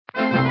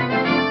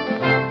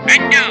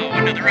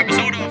another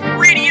episode of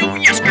Radio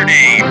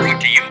Yesterday,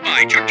 brought to you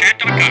by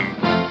ChuckChat.com.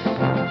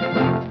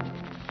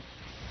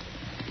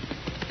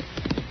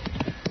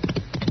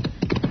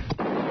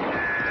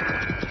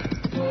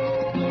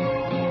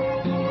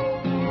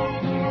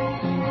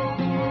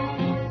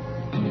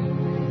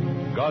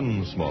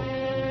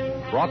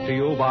 Gunsmoke, brought to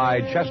you by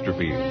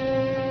Chesterfield.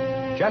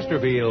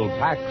 Chesterfield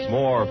packs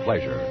more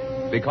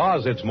pleasure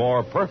because it's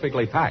more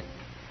perfectly packed,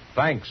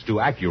 thanks to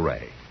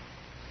Accuray.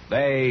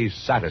 They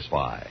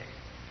satisfy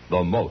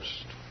the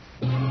most.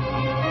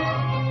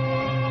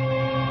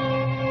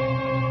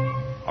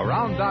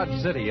 Around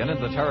Dodge City and in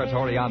the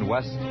territory on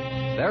West,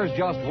 there's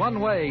just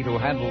one way to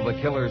handle the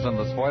killers and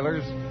the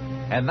spoilers,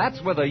 and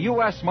that's with a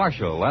U.S.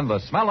 Marshal and the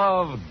smell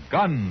of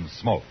gun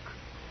smoke.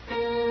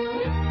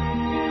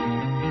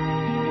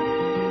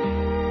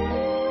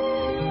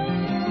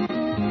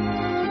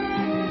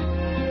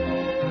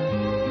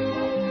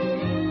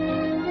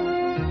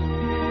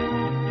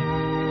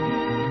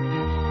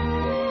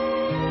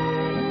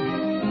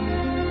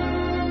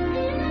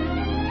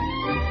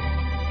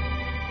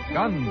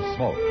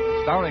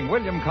 Gunsmoke, starring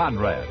William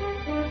Conrad.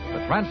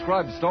 The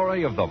transcribed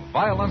story of the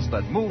violence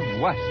that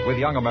moved west with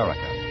young America.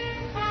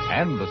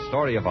 And the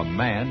story of a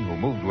man who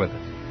moved with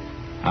it.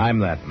 I'm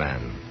that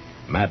man,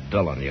 Matt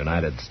Dillon,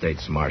 United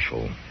States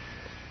Marshal.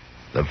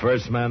 The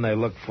first man they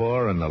look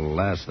for and the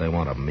last they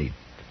want to meet.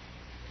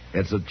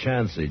 It's a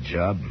chancy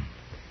job,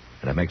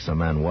 and it makes a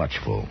man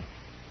watchful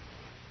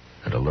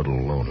and a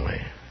little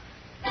lonely.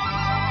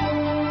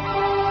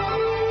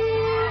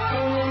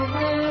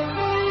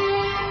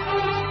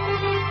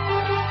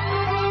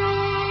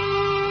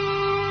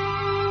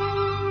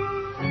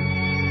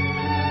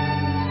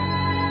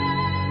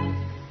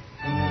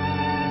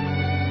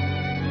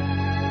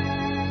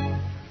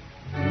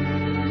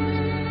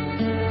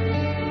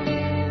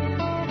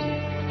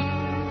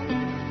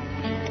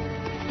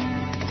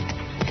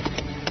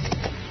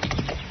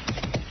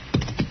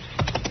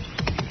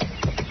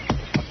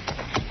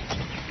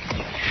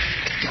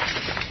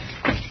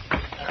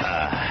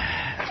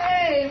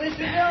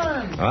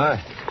 What?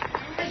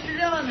 Mr.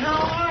 Dillon,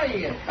 how are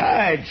you?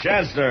 Hi,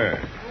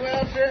 Chester.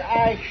 Well, sir,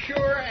 I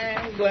sure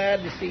am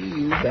glad to see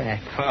you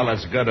back. Well,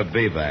 it's good to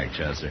be back,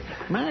 Chester.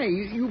 My,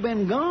 you've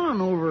been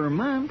gone over a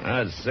month.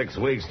 That's 6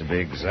 weeks to be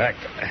exact.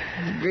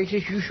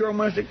 Gracious, you sure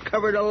must have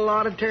covered a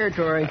lot of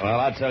territory. Well,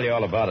 I'll tell you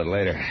all about it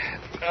later.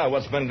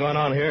 What's been going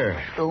on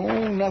here?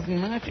 Oh, nothing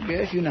much, I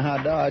guess. You know how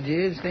Dodge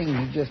is. Things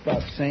are just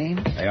about the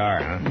same. They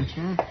are, huh?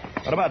 Mm-hmm.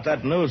 What about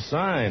that new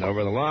sign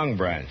over the Long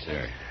Branch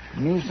there?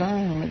 New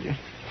sign?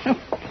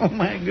 Oh,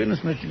 my goodness,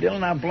 Mr.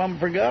 Dillon, I plumb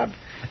forgot.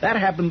 That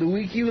happened the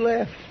week you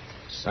left.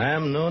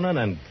 Sam Noonan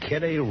and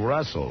Kitty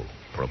Russell,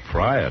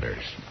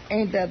 proprietors.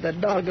 Ain't that the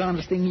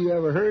doggonest thing you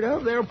ever heard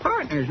of? They're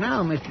partners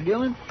now, Mr.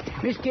 Dillon.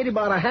 Miss Kitty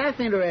bought a half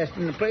interest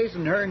in the place,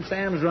 and her and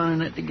Sam's running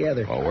it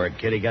together. Well, where'd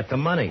Kitty get the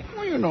money?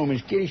 Well, you know,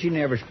 Miss Kitty, she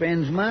never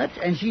spends much,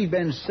 and she's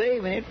been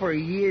saving it for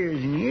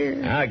years and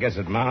years. I guess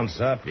it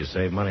mounts up. You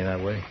save money that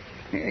way.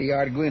 Yeah, you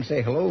ought to go in and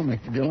say hello,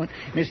 Mr. Dillon.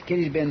 Miss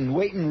Kitty's been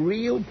waiting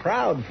real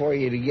proud for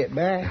you to get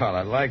back. Well,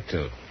 I'd like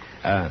to.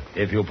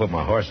 If you'll put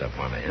my horse up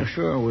for me. Huh? Well,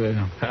 sure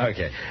will.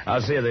 Okay.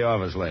 I'll see you at the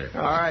office later.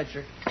 All right,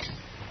 sir.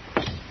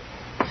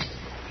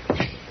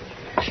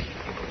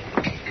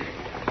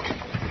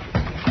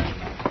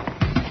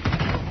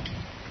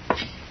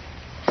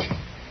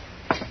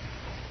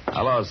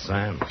 Hello,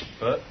 Sam.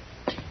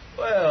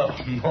 Well,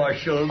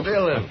 Marshal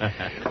Dillon,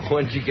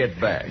 when'd you get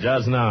back?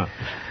 Just now.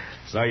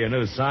 Saw your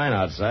new sign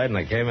outside, and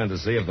I came in to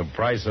see if the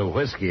price of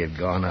whiskey had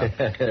gone up.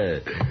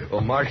 Well,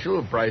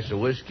 Marshal, the price of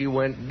whiskey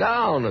went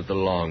down at the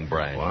Long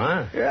Branch.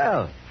 What?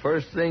 Yeah.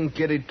 First thing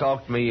Kitty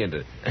talked me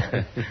into.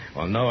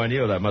 Well, knowing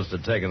you, that must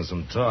have taken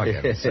some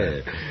talking.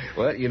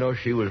 Well, you know,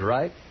 she was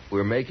right.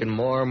 We're making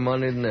more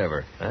money than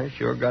ever. I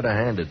sure got to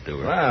hand it to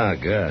her. Ah,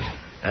 good.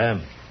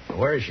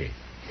 Where is she?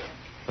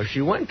 Well, she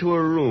went to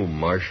her room,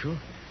 Marshal.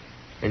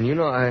 And, you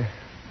know, I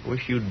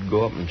wish you'd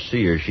go up and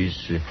see her.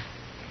 She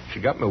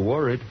got me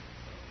worried.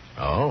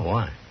 Oh,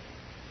 why?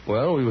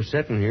 Well, we were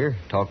sitting here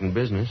talking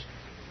business,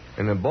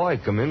 and a boy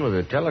come in with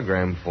a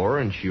telegram for her,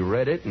 and she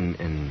read it,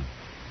 and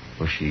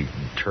well, she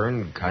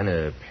turned kind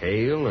of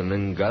pale and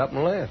then got up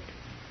and left.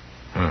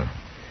 Huh.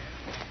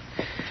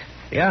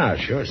 Yeah,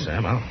 sure,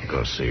 Sam. I'll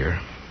go see her.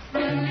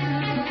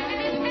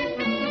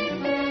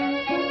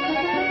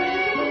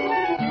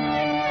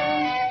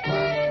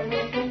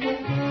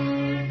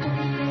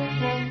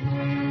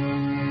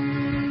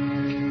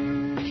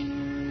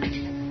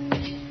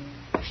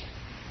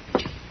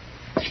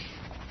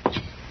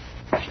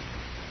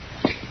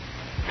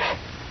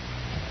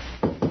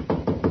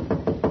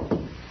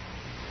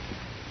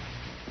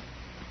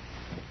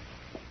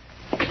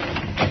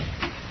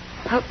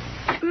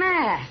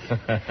 Matt.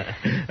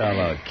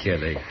 Hello,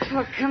 Kitty.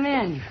 Oh, come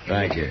in.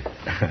 Thank you.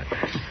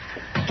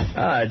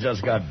 I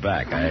just got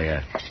back.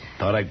 I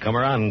thought I'd come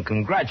around and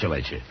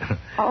congratulate you.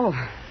 Oh,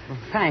 well,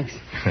 thanks.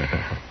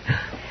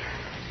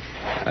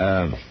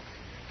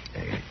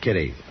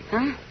 Kitty.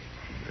 Huh?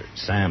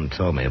 Sam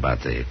told me about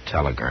the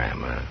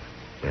telegram.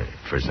 If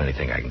there's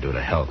anything I can do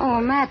to help. Oh,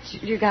 Matt,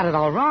 you got it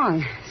all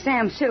wrong.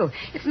 Sam, too.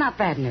 It's not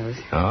bad news.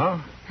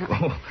 Oh?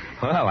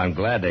 Well, I'm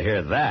glad to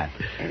hear that.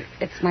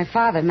 It's my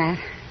father, Matt.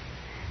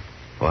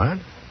 What?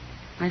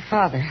 My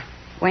father,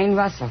 Wayne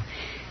Russell.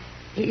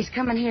 He's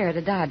coming here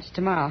to Dodge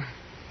tomorrow.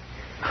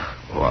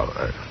 Well,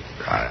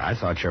 I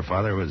thought your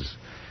father was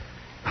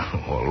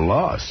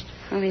lost.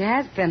 Well, he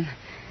has been.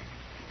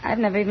 I've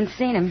never even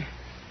seen him.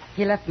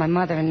 He left my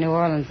mother in New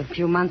Orleans a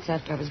few months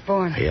after I was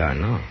born. Yeah, I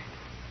know.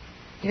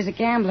 He was a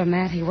gambler,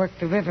 Matt. He worked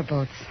the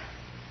riverboats.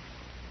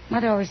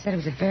 Mother always said he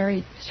was a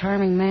very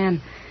charming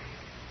man.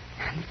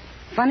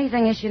 Funny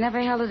thing is, she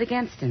never held it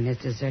against him, his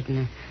deserting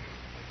her.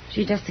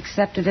 She just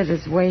accepted it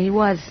as the way he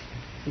was.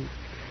 In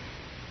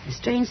a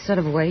strange sort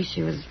of way,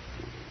 she was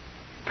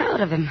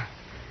proud of him.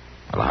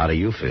 Well, how do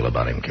you feel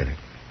about him, Kitty?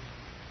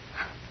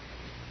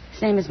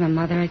 Same as my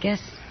mother, I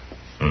guess.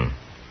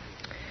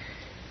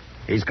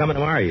 He's coming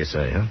tomorrow, you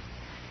say, huh?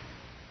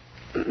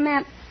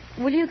 Matt,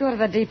 will you go to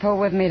the depot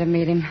with me to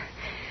meet him?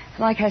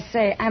 Like I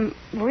say, I'm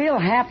real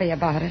happy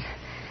about it.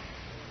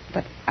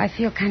 But I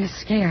feel kind of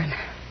scared.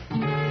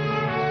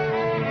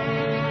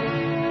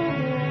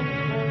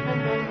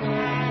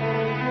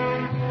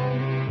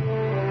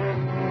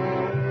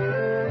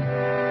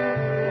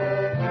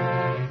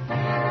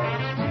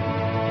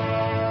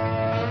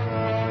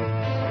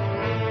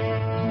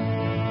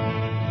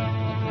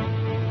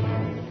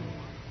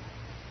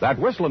 That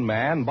whistling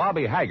man,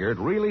 Bobby Haggart,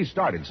 really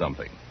started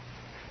something.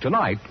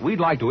 Tonight, we'd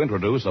like to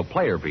introduce a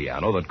player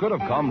piano that could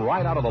have come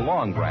right out of the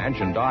Long Branch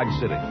in Dodge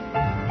City.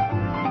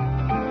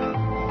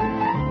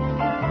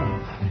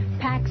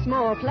 Packs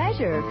more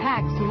pleasure,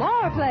 packs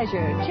more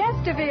pleasure.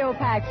 Chesterfield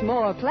packs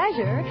more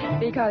pleasure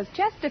because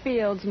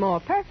Chesterfield's more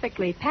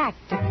perfectly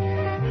packed.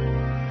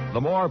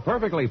 The more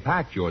perfectly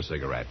packed your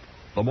cigarette,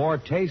 the more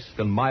taste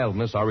and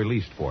mildness are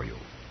released for you.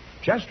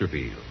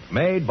 Chesterfield,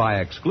 made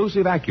by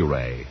exclusive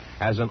Accuray,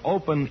 has an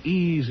open,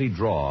 easy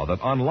draw that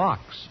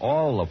unlocks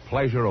all the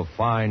pleasure of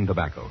fine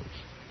tobaccos.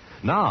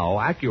 Now,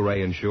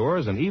 Accuray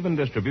ensures an even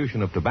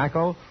distribution of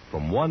tobacco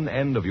from one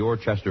end of your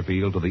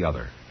Chesterfield to the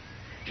other.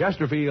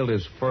 Chesterfield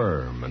is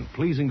firm and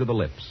pleasing to the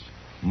lips,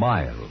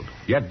 mild,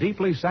 yet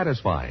deeply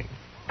satisfying.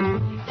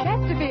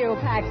 Chesterfield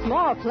packs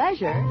more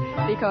pleasure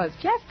because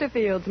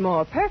Chesterfield's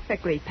more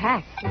perfectly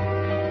packed.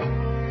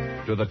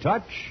 To the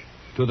touch,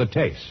 to the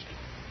taste.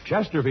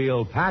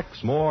 Chesterfield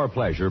packs more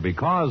pleasure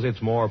because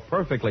it's more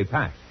perfectly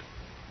packed.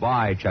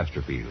 By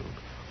Chesterfield.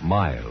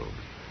 Mild,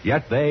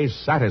 yet they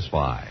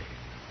satisfy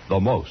the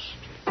most.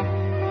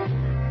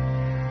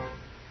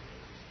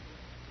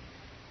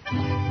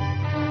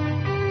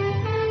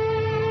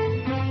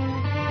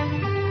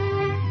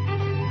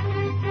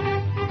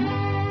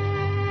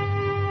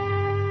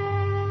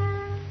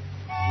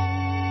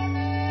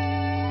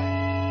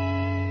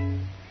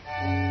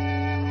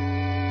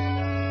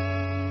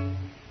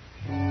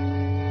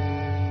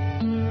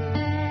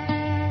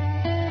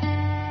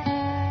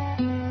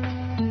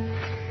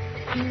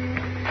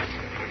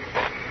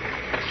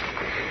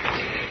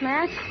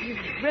 Matt, you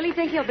really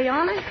think he'll be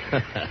on it?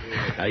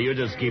 Now, you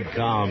just keep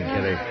calm,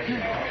 Kitty.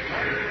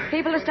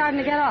 People are starting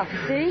to get off, you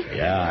see?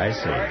 Yeah, I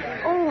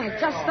see. Oh, I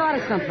just thought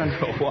of something.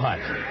 What?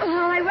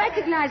 Oh, I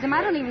recognize him.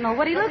 I don't even know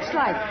what he looks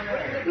like.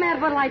 Matt,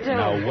 what'll I do?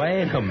 Now,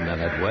 wait a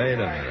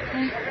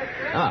minute.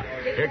 Ah,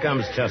 here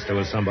comes Chester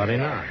with somebody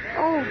now.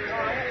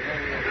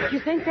 Oh, you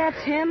think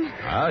that's him?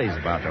 Well, he's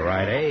about the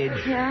right age.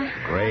 Yeah.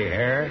 Gray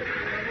hair.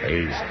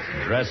 He's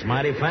dressed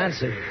mighty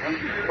fancy.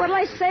 What'll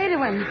I say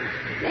to him?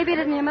 Maybe it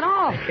isn't him at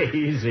all.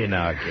 Easy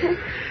now, kid.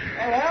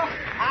 Well,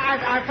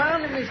 I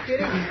found him, Miss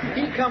Kitty.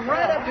 He come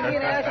right up to me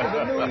and asked if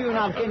he knew you.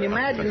 Now, can you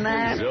imagine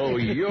that? So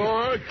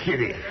you're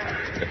Kitty.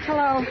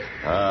 Hello.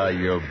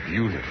 You're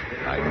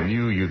beautiful. I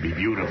knew you'd be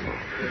beautiful.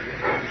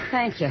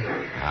 Thank you.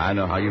 I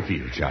know how you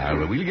feel,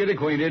 child. We'll get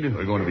acquainted.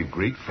 We're going to be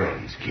great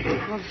friends, Kitty.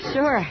 Well,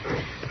 sure.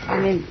 I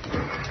mean,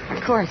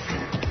 of course.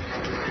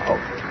 Oh,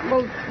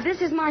 well,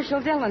 this is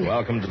Marshall Dillon.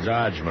 Welcome to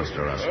Dodge, Mr.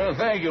 Russell.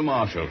 Thank you,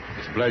 Marshal.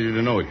 It's a pleasure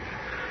to know you.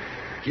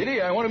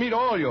 Kitty, I want to meet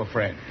all your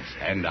friends,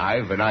 and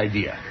I've an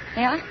idea.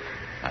 Yeah?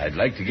 I'd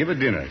like to give a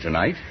dinner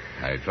tonight.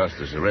 I trust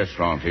there's a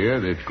restaurant here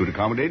that could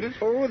accommodate us.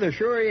 Oh, there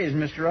sure is,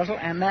 Mr. Russell,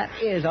 and that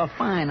is a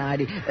fine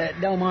idea.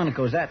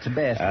 Delmonico's, that's the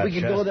best. We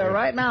could go there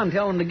right now and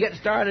tell them to get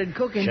started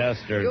cooking.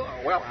 Chester.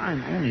 Well,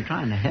 I'm only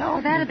trying to help.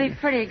 Well, that'd be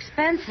pretty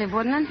expensive,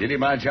 wouldn't it? Kitty,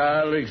 my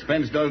child,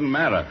 expense doesn't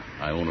matter.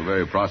 I own a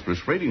very prosperous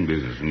freighting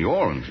business in New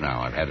Orleans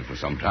now. I've had it for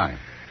some time.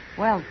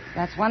 Well,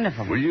 that's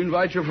wonderful. Will you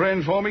invite your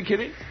friends for me,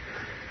 Kitty?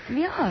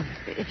 Yeah,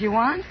 if you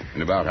want.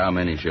 And about how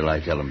many shall I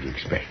tell them to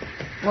expect?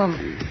 Well,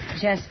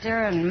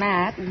 Chester and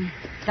Matt and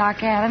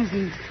Doc Adams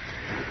and...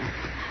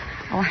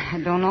 Oh,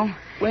 I don't know.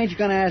 Well, ain't you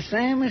going to ask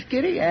Sam, Miss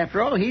Kitty?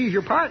 After all, he's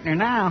your partner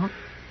now.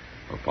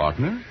 A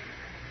partner?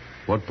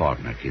 What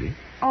partner, Kitty?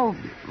 Oh,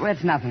 well,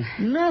 it's nothing.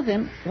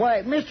 Nothing?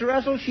 Why, Mr.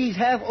 Russell, she's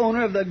half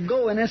owner of the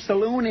Goiness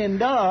Saloon in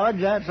Dodge,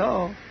 that's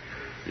all.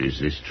 Is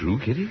this true,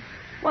 Kitty?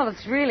 Well,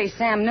 it's really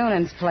Sam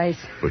Noonan's place.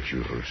 But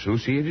you're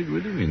associated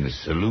with him in the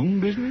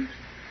saloon business?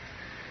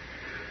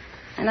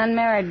 An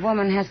unmarried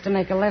woman has to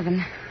make a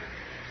living.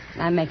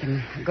 I'm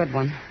making a good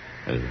one.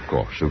 Of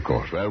course, of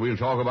course. Well, we'll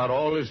talk about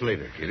all this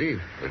later, Kitty.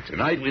 But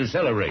tonight we'll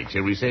celebrate.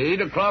 Shall we say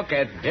 8 o'clock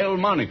at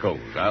Delmonico's?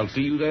 I'll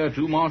see you there,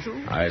 too, Marshal.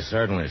 Aye,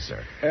 certainly,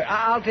 sir.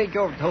 I'll take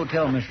you over to the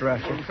hotel, Mr.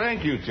 Russell. Well,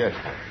 thank you,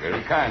 Chester.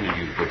 Very kind of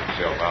you to put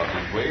yourself out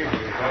this way.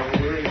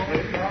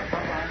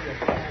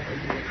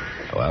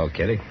 Well,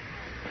 Kitty?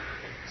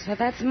 So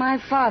that's my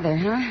father,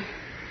 huh?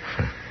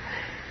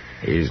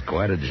 He's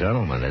quite a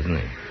gentleman, isn't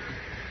he?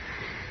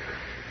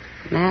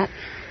 Matt,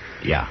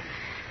 Yeah.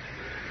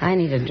 I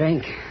need a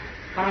drink.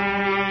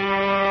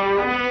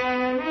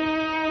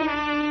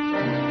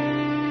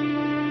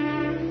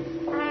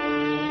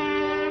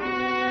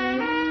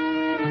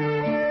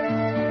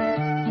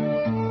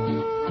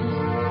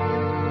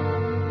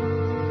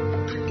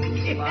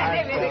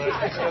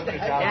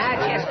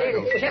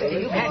 Chester,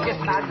 you've had just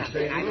about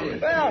nothing.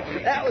 Well,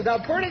 that was a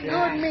pretty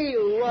good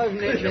meal,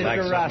 wasn't it,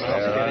 Mr. Russell?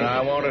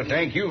 I want to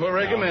thank you for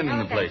recommending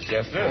the place,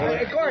 Chester.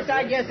 Of course,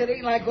 I guess it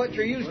ain't like what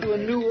you're used to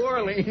in New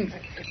Orleans.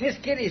 Miss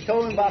Kitty's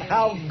told him about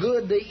how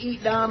good they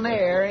eat down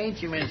there,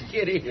 ain't you, Miss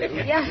Kitty?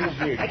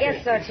 Yeah, I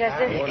guess so,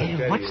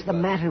 Chester. What's the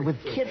matter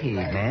with Kitty,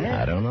 man?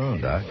 I don't know,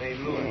 Doc.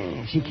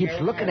 She keeps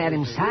looking at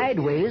him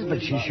sideways,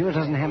 but she sure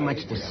doesn't have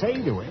much to say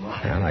to him.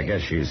 Well, I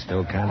guess she's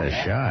still kind of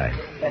shy.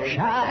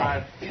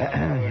 Shy?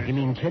 You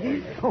mean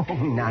Kitty? Oh,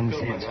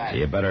 nonsense.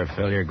 You better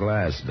fill your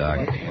glass,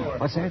 Doc.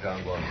 What's that?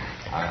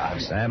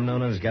 Sam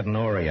Noonan's getting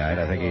orey-eyed.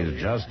 I think he's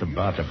just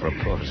about to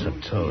propose a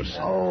toast.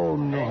 Oh,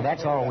 no,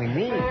 that's all we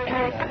need.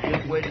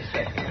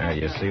 Now,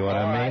 you see what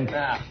I mean?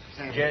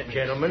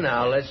 Gentlemen,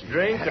 now let's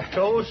drink a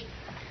toast.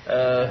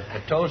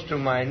 A toast to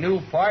my new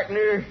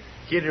partner,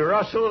 Kitty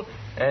Russell,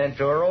 and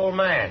to her old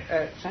man.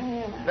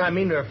 I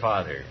mean their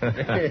father.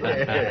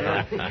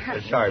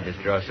 Sorry,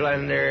 Mr. Russell.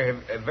 And their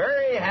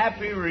very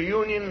happy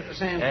reunion,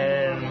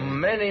 and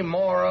many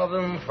more of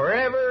them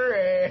forever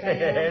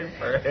and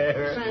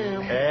forever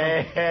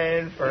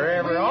and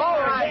forever. All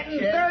right,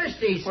 Getting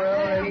thirsty,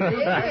 sir.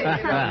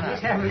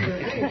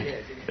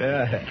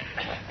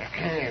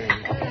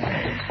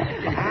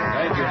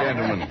 Thank you,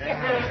 gentlemen.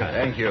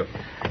 Thank you.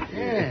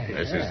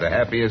 This is the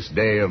happiest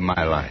day of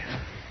my life.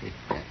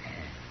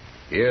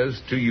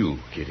 Here's to you,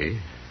 Kitty,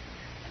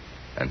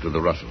 and to the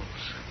Russells,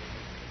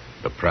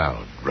 the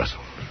proud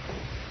Russells.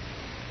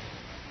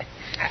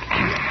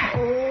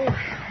 Oh,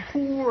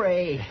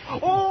 hooray.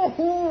 Oh,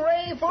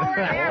 hooray for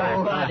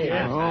everybody.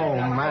 Oh,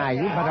 my,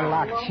 you better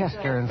lock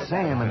Chester and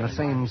Sam in the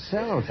same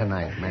cell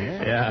tonight,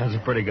 man. Yeah, that's a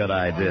pretty good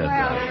idea,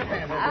 Doc.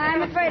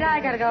 I'm afraid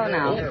I gotta go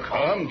now. Oh,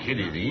 come,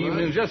 Kitty. The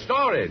evening's just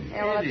started.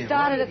 Yeah, well, it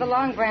started at the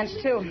Long Branch,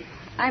 too.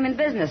 I'm in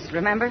business,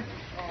 remember?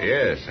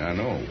 Yes, I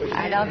know.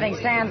 I don't think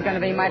Sam's going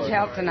to be much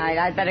help tonight.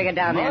 I'd better get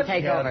down there and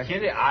take over.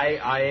 Kitty,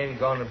 I ain't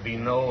going to be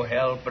no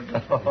help at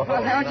all.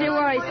 Well, don't you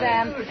worry,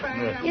 Sam.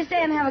 You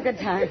stay and have a good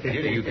time.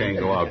 Kitty, you can't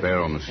go out there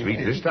on the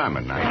street this time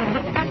of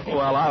night.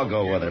 Well, I'll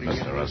go with her,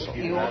 Mr. Russell.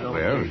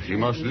 Well, she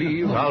must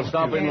leave. I'll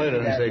stop in later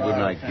and say good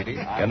night, Kitty.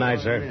 Good night,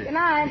 sir. Good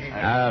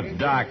night.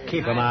 Doc,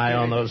 keep an eye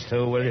on those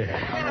two, will you?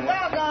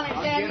 Well done,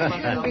 Sam. You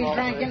shouldn't be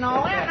drinking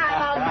all that.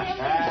 I'll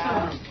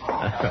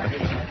give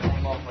you some.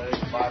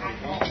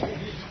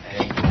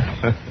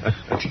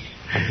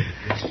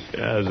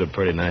 Yeah, it was a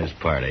pretty nice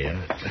party,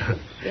 huh?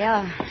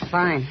 Yeah,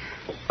 fine.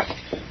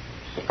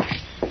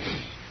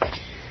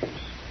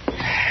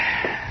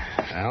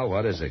 Al,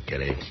 what is it,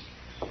 Kitty?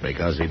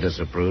 Because he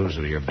disapproves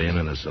of your being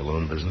in the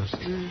saloon business?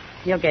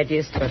 You'll get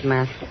used to it,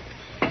 Matt.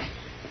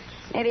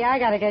 Maybe I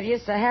gotta get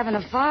used to having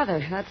a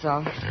father, that's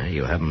all.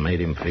 You haven't made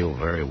him feel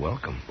very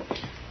welcome.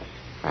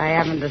 I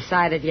haven't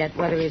decided yet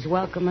whether he's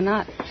welcome or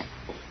not.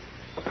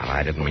 Well,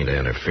 I didn't mean to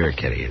interfere,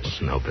 Kitty. It's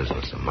no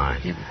business of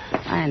mine. Yeah,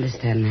 I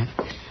understand that.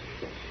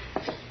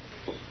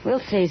 We'll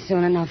see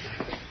soon enough.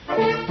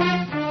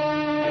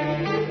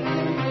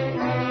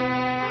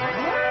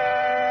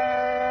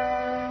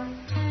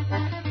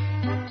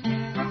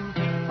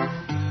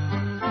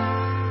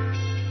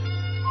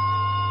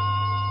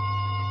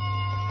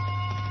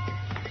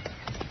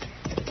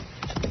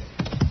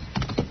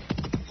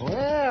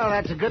 Well,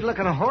 that's a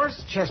good-looking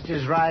horse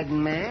Chester's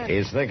riding, man.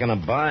 He's thinking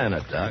of buying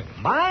it, Doc.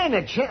 Buying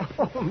it,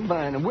 Oh,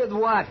 buying it. With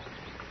what?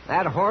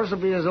 That horse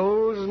will be as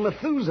old as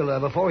Methuselah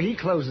before he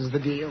closes the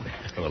deal.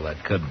 Well,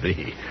 that could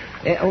be.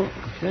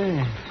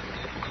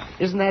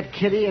 Isn't that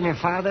Kitty and her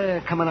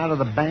father coming out of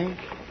the bank?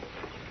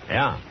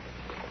 Yeah.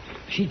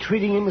 She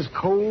treating him as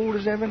cold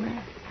as ever,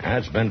 man?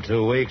 It's been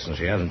 2 weeks, and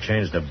she hasn't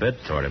changed a bit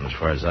toward him, as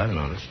far as I've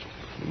noticed.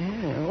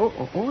 Yeah.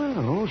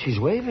 Well, she's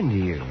waving to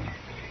you.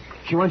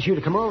 She wants you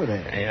to come over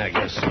there. Yeah, I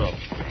guess so.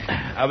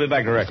 I'll be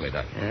back directly,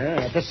 Doc.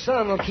 Yeah, the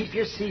sun will keep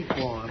your seat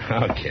warm.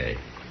 Okay.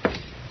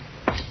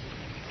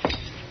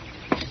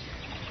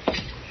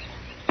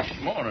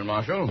 Morning,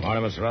 Marshal.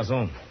 Morning, Mr.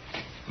 Russell.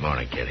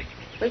 Morning, Kitty.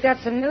 We've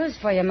got some news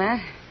for you,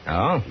 Matt.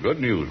 Oh? Good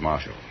news,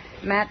 Marshal.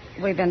 Matt,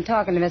 we've been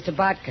talking to Mr.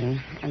 Botkin,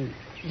 and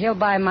he'll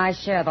buy my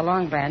share of the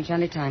Long Branch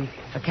anytime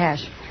for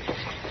cash.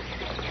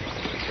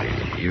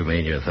 You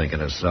mean you're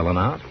thinking of selling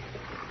out?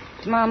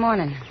 Tomorrow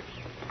morning,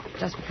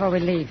 just before we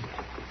leave.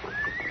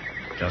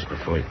 Just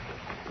before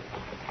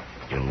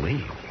you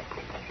leave?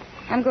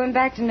 I'm going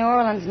back to New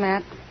Orleans,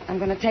 Matt. I'm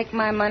going to take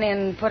my money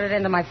and put it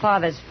into my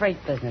father's freight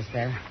business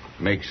there.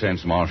 Makes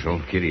sense,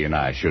 Marshal. Kitty and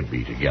I should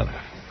be together.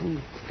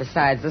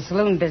 Besides, the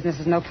saloon business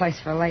is no place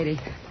for a lady.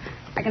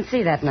 I can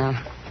see that now.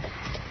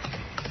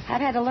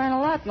 I've had to learn a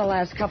lot in the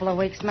last couple of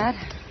weeks, Matt.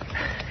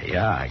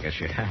 Yeah, I guess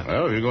you have.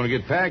 Well, if you're going to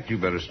get packed, you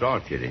better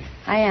start, Kitty.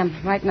 I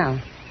am, right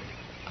now.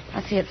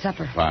 I'll see you at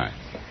supper. Fine.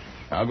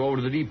 I'll go over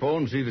to the depot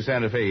and see the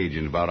Santa Fe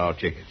agent about our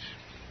tickets.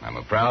 I'm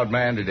a proud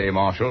man today,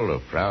 Marshal, a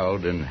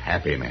proud and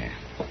happy man.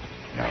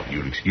 Now, if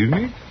you'll excuse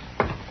me.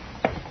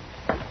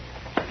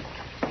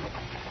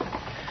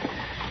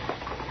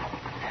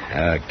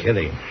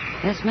 Kitty.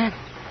 Yes, Matt?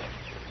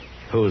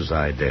 Whose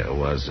idea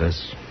was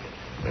this?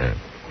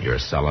 You're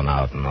selling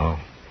out and all?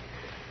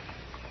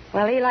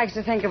 Well, he likes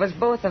to think it was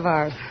both of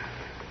ours.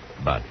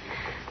 But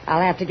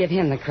I'll have to give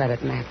him the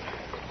credit, Matt.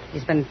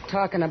 He's been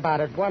talking about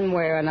it one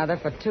way or another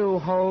for 2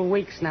 whole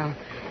weeks now.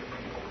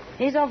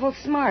 He's awful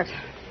smart.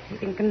 He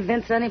can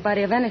convince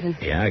anybody of anything.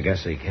 yeah, I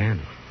guess he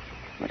can.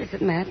 What is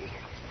it, Matt?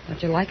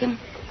 Don't you like him?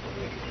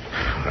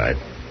 It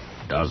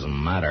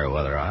doesn't matter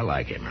whether I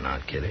like him or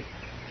not, Kitty.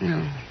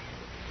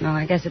 No,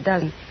 I guess it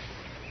doesn't.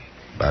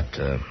 But,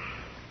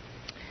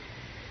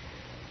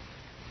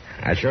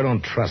 I sure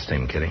don't trust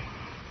him, Kitty.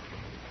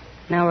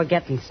 Now we're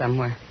getting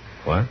somewhere.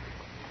 What?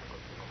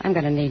 I'm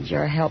going to need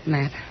your help,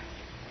 Matt.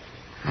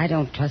 I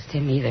don't trust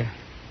him either.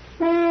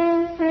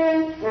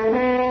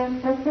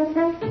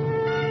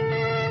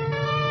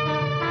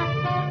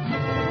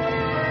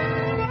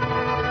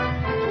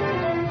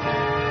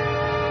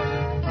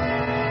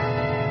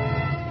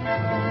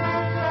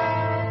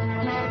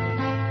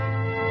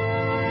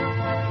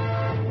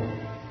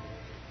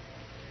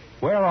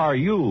 Where are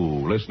you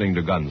listening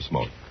to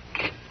Gunsmoke?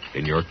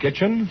 In your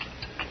kitchen?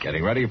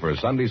 Getting ready for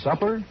Sunday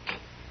supper?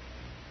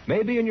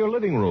 Maybe in your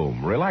living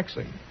room,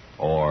 relaxing?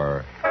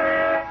 Or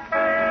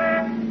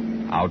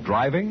out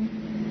driving?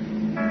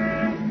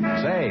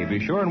 Say, be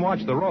sure and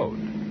watch the road.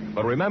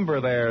 But remember,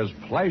 there's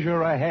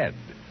pleasure ahead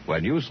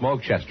when you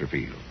smoke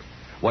Chesterfield.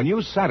 When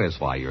you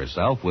satisfy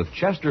yourself with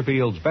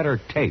Chesterfield's better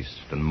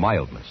taste and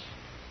mildness.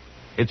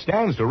 It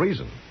stands to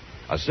reason.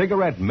 A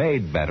cigarette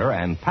made better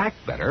and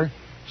packed better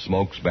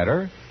smokes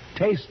better,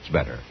 tastes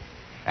better.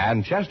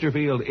 And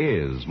Chesterfield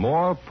is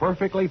more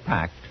perfectly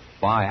packed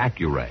by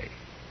Accuray.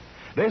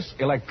 This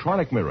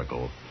electronic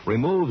miracle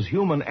removes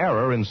human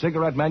error in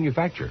cigarette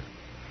manufacture.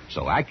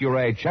 So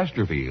Accuray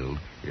Chesterfield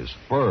is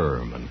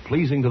firm and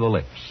pleasing to the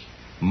lips,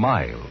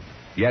 mild,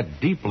 yet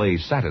deeply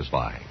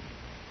satisfying.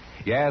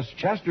 Yes,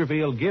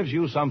 Chesterfield gives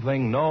you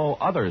something no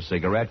other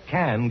cigarette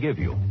can give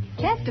you.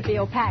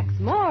 Chesterfield packs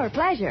more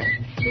pleasure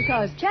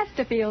because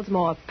Chesterfield's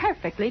more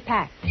perfectly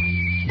packed.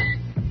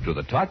 To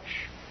the touch,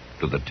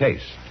 to the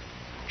taste,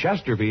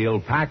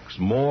 Chesterfield packs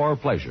more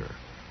pleasure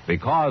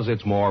because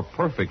it's more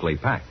perfectly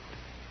packed.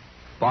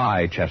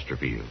 By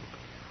Chesterfield.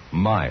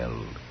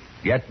 Mild,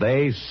 yet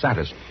they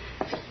satisfy.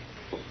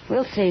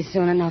 We'll see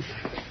soon enough.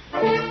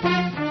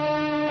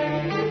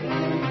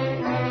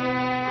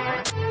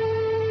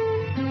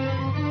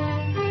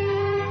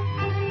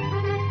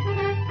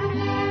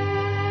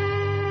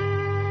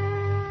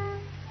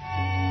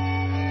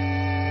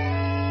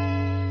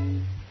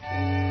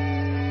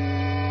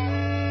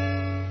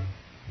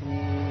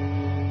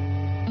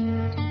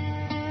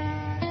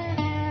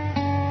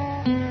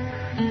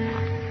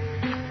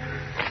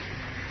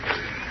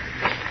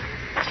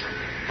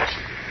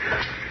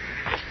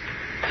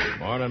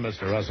 Morning,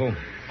 Mr. Russell.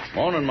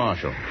 Morning,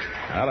 Marshal.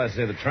 Well, I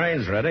see the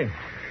train's ready.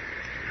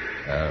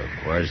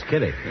 Where's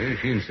Kitty?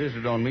 She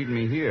insisted on meeting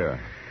me here.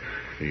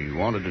 She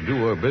wanted to do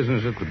her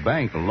business at the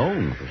bank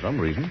alone for some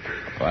reason.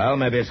 Well,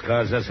 maybe it's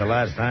because that's the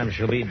last time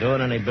she'll be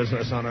doing any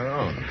business on her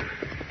own.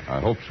 I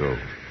hope so.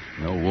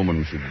 No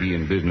woman should be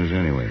in business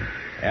anyway.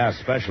 Yeah,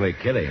 especially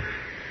Kitty.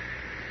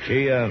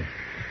 She,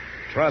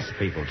 trusts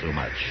people too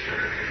much.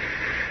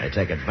 They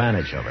take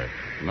advantage of her.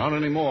 Not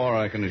anymore,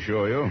 I can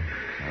assure you.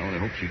 I only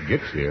hope she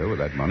gets here with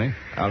that money.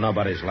 Well,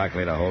 nobody's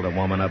likely to hold a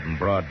woman up in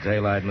broad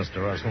daylight,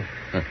 Mr. Russell.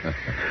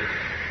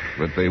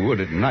 But they would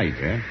at night,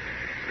 eh?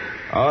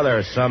 Oh, there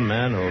are some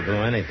men who'll do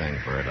anything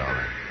for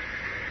 $1.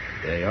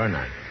 Day or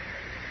night.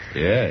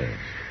 Yes.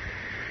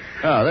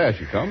 Ah, there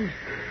she comes.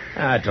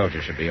 I told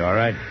you she'd be all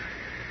right.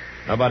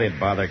 Nobody'd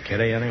bother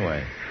Kitty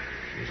anyway.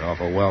 She's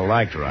awful well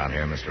liked around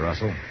here, Mr.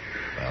 Russell.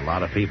 By a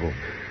lot of people.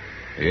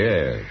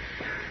 Yes.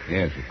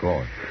 Yes, of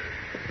course.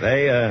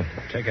 They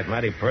take it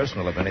mighty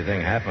personal if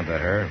anything happened to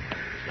her,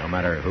 no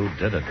matter who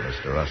did it,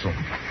 Mr. Russell.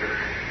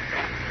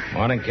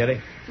 Morning,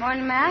 Kitty.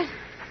 Morning, Matt.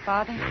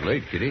 Father. You're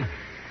late, Kitty.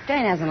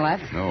 Dane hasn't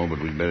left. No,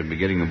 but we'd better be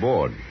getting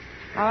aboard.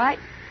 All right.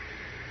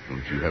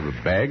 Don't you have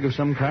a bag of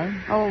some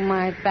kind? Oh,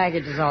 my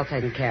baggage is all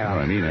taken care Oh,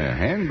 of. I mean a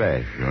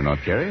handbag. You're not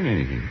carrying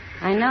anything.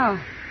 I know.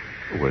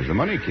 Well, where's the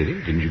money, Kitty?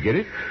 Didn't you get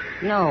it?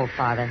 No,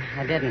 Father,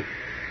 I didn't.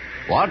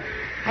 What?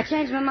 I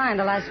changed my mind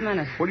the last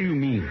minute. What do you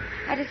mean?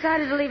 I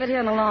decided to leave it here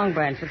in the Long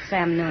Branch with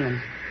Sam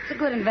Noonan. It's a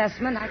good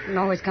investment. I can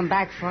always come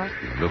back for it.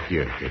 Look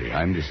here, Kitty.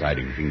 I'm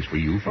deciding things for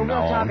you from We'll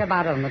now talk on.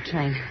 about it on the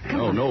train.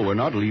 Come No, we're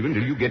not leaving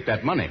till you get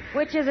that money.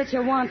 Which is it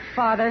you want,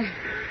 Father?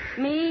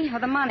 Me or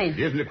the money? It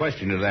isn't a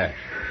question of that.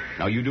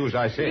 Now, you do as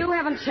I say. You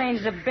haven't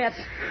changed a bit.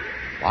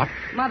 What?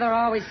 Mother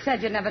always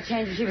said you'd never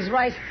change, and she was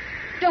right.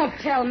 Don't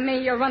tell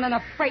me you're running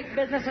a freight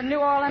business in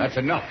New Orleans. That's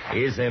enough.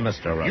 Easy,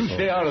 Mr. Russell. You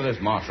stay out of this,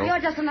 Marshal. You're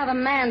just another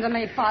man to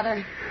me,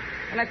 Father.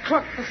 And a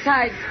crook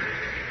besides.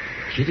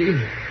 Kitty,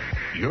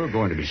 you're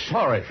going to be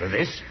sorry for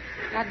this.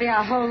 I'd be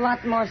a whole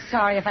lot more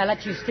sorry if I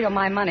let you steal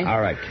my money. All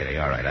right, Kitty,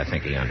 all right. I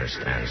think he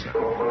understands now.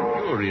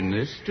 You're in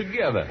this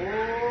together.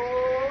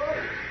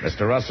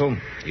 Mr. Russell,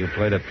 you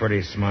played it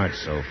pretty smart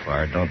so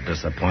far. Don't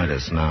disappoint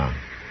us now.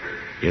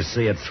 You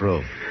see it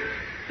through.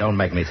 Don't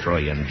make me throw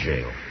you in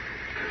jail.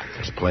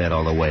 Just play it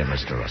all the way,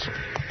 Mr. Russell.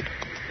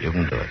 You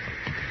can do it.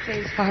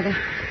 Please, Father.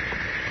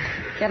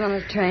 Get on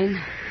the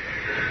train.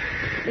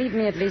 Leave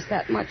me at least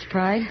that much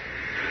pride.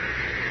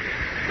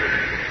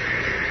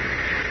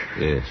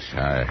 Yes,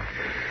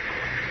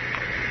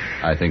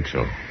 I think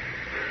so.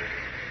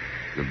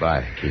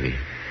 Goodbye, Kitty.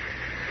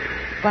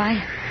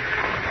 Bye.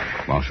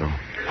 Marshal.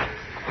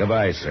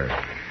 Goodbye, sir.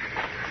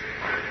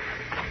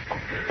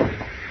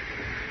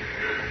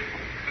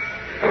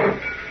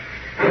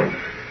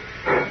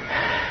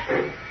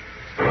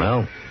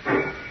 Well,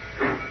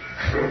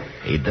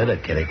 he did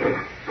it, Kitty.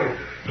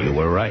 You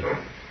were right.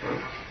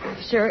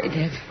 Sure he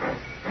did.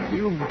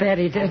 You bet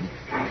he did.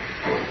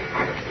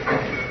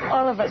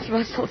 All of us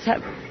Russells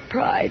have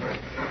pride.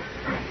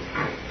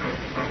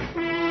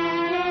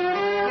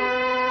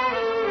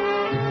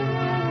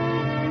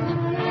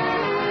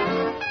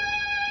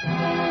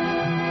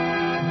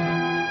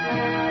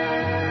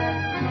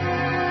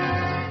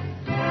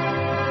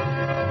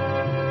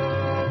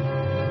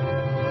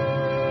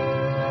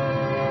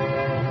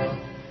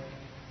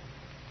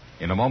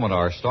 In a moment,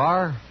 our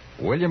star,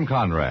 William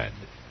Conrad.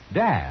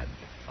 Dad,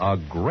 a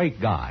great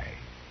guy.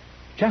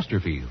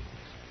 Chesterfield,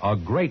 a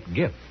great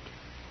gift.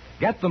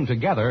 Get them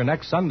together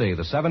next Sunday,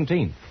 the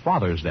 17th,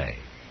 Father's Day.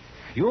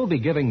 You'll be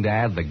giving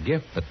Dad the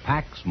gift that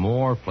packs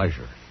more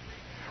pleasure.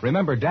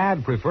 Remember,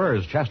 Dad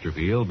prefers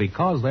Chesterfield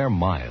because they're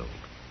mild,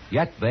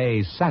 yet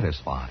they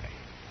satisfy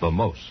the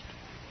most.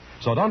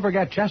 So don't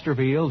forget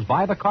Chesterfields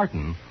by the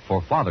carton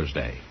for Father's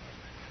Day.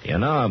 You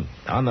know,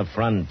 on the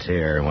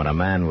frontier, when a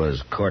man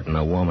was courting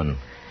a woman,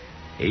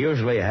 he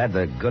usually had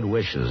the good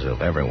wishes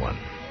of everyone.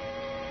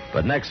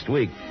 But next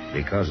week,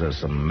 because of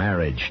some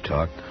marriage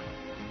talk,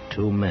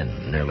 2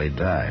 men nearly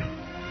died.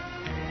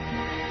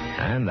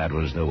 And that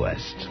was the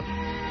West.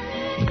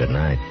 Good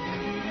night.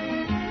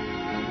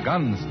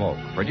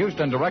 Gunsmoke, produced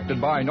and directed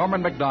by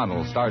Norman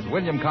McDonald, stars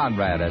William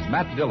Conrad as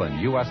Matt Dillon,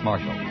 U.S.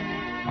 Marshal.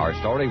 Our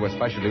story was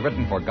specially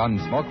written for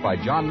Gunsmoke by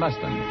John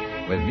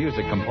Meston, with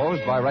music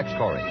composed by Rex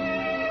Corey.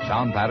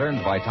 Sound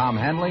patterns by Tom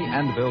Hanley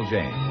and Bill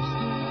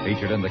James.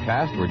 Featured in the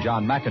cast were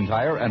John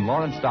McIntyre and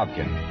Lawrence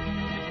Dobkin.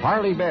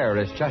 Harley Bear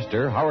is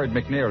Chester, Howard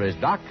McNear is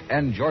Doc,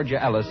 and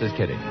Georgia Ellis is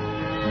Kitty.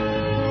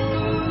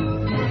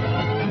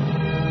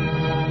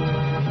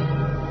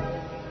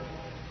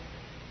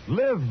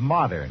 Live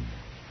modern.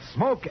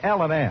 Smoke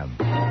L&M.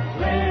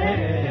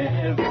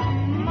 Live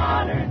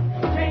modern.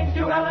 Change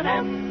to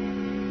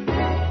L&M.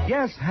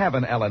 Yes, have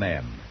an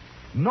L&M.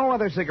 No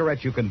other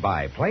cigarette you can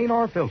buy, plain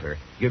or filter,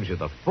 gives you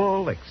the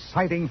full,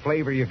 exciting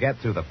flavor you get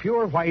through the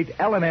pure white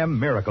L&M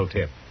Miracle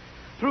Tip.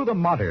 Through the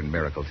modern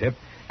Miracle Tip,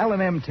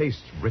 L&M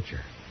tastes richer,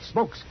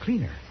 smokes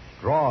cleaner,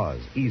 draws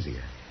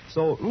easier.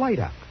 So light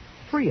up,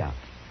 free up,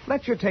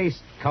 let your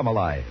taste come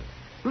alive.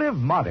 Live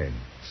modern.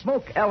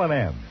 Smoke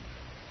L&M.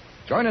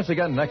 Join us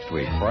again next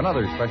week for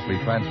another specially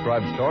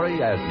transcribed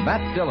story as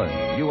Matt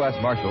Dillon, U.S.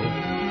 Marshal,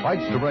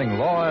 fights to bring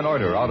law and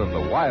order out of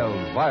the wild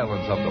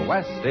violence of the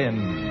West in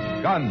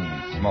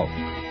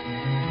Gunsmoke.